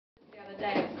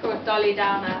today. It's called Dolly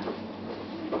Downer.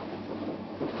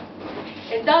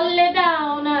 It's Dolly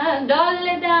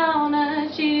Downer,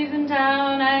 she's in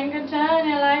town and can turn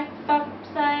your life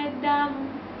upside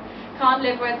down. Can't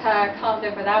live with her, can't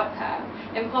live without her.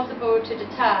 Impossible to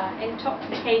deter,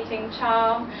 intoxicating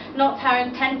charm, not her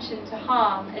intention to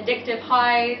harm. Addictive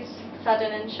highs,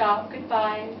 sudden and sharp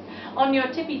goodbyes. On your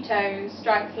tippy toes,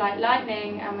 strikes like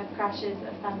lightning, and with crashes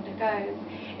of thunder goes.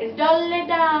 It's Dolly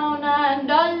Downer,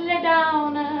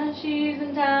 she's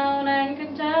in town and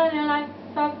can turn your life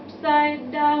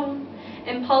upside down.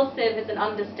 Impulsive is an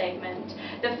understatement.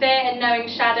 The fear and knowing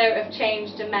shadow of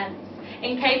change immense.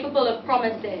 Incapable of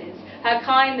promises, her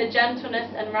kind the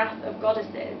gentleness and wrath of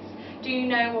goddesses. Do you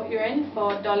know what you're in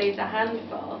for? Dolly's a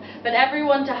handful, but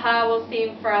everyone to her will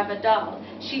seem forever dull.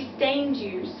 She stained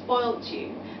you, spoilt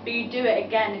you, but you'd do it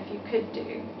again if you could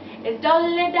do. It's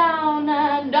Dolly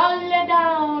Downer,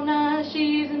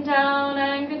 she's in town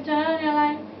and can turn your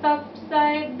life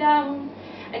upside down.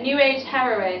 A new age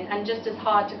heroine and just as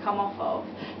hard to come off of.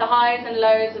 The highs and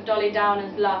lows of Dolly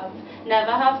Downer's love.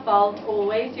 Never her fault,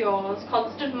 always yours.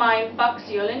 Constant mind fucks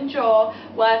you'll endure.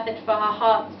 Worth it for her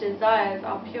heart's desires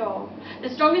are pure. The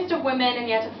strongest of women and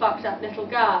yet a fucked up little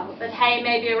girl. But hey,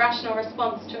 maybe a rational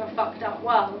response to a fucked up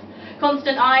world.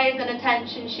 Constant eyes and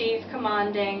attention she's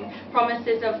commanding.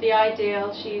 Promises of the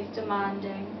ideal she's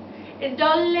demanding. It's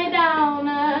Dolly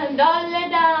Downer,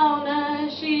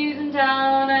 she's in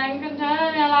town and can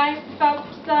turn your life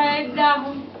upside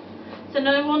down. So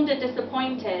no wonder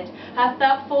disappointed, her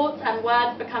thoughts and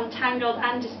words become tangled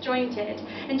and disjointed.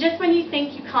 And just when you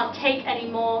think you can't take any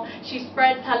more, she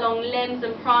spreads her long limbs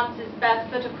and prances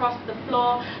barefoot across the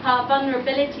floor. Her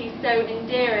vulnerability so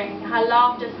endearing, her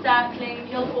laughter circling,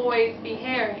 you'll always be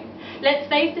hearing. Let's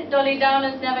face it, Dolly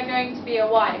Downer's never going to be a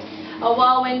wife. A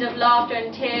whirlwind of laughter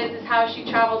and tears is how she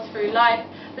travels through life,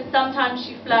 but sometimes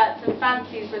she flirts and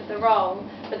fancies with the role,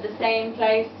 but the same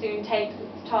place soon takes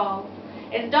its toll.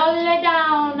 It's Dolly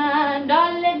Downer,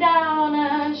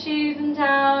 she's in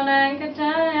town and can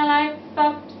turn your life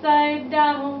upside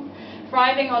down.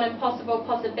 Thriving on impossible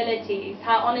possibilities,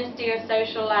 her honesty a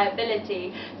social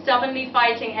liability, stubbornly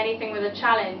fighting anything with a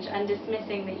challenge and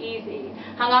dismissing the easy.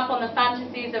 Hung up on the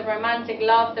fantasies of romantic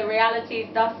love, the realities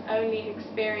thus only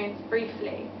experienced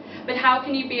briefly. But how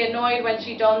can you be annoyed when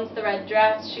she dons the red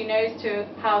dress? She knows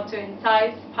how to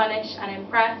entice, punish and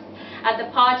impress. At the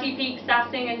party peak,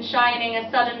 sassing and shining, a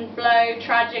sudden blow,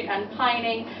 tragic and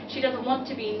pining. She doesn't want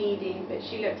to be needy, but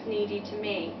she looks needy to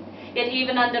me. Yet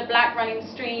even under black running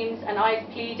streams and eyes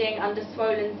pleading under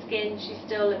swollen skin, she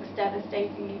still looks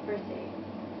devastatingly pretty.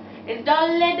 It's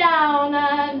Dolly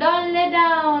Downer,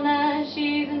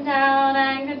 she's in town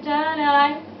and can turn her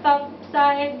life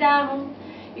upside down.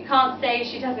 You can't say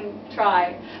she doesn't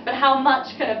try, but how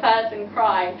much can a person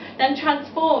cry? Then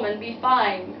transform and be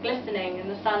fine, glistening in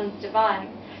the sun's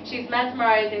divine. She's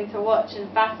mesmerizing to watch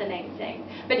and fascinating,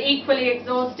 but equally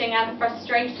exhausting and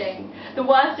frustrating. The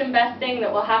worst and best thing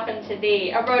that will happen to thee,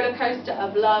 a roller coaster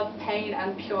of love, pain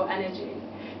and pure energy.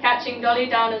 Catching Dolly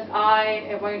Downer's eye,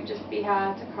 it won't just be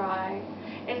her to cry.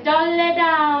 It's Dolly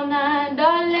Downer,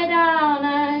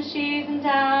 she's in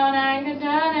town and can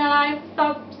turn her life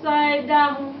upside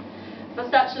down. For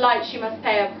such light she must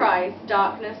pay a price,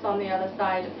 darkness on the other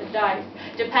side of the dice,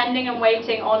 depending and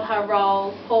waiting on her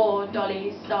role, poor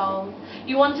Dolly's soul.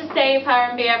 You want to save her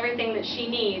and be everything that she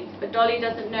needs, but Dolly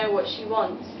doesn't know what she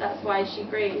wants, that's why she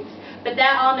grieves. But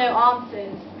there are no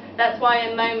answers, that's why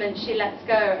in moments she lets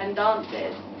go and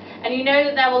dances. And you know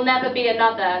that there will never be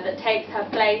another that takes her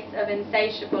place of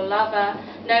insatiable lover.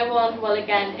 No one will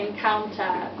again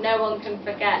encounter, no one can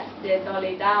forget dear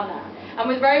Dolly Downer. And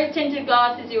with rose-tinted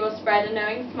glasses you will spread a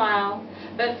knowing smile,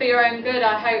 but for your own good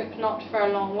I hope not for a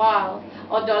long while,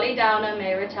 or Dolly Downer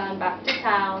may return back to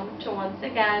town to once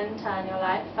again turn your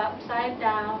life upside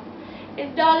down.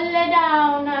 It's Dolly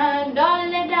Downer,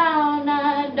 Dolly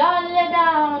Downer, Dolly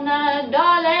Downer,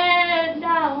 Dolly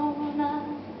Downer.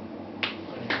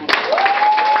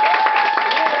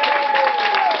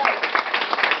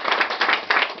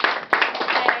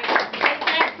 Okay,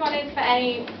 this next one is for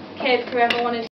any kids who ever wanted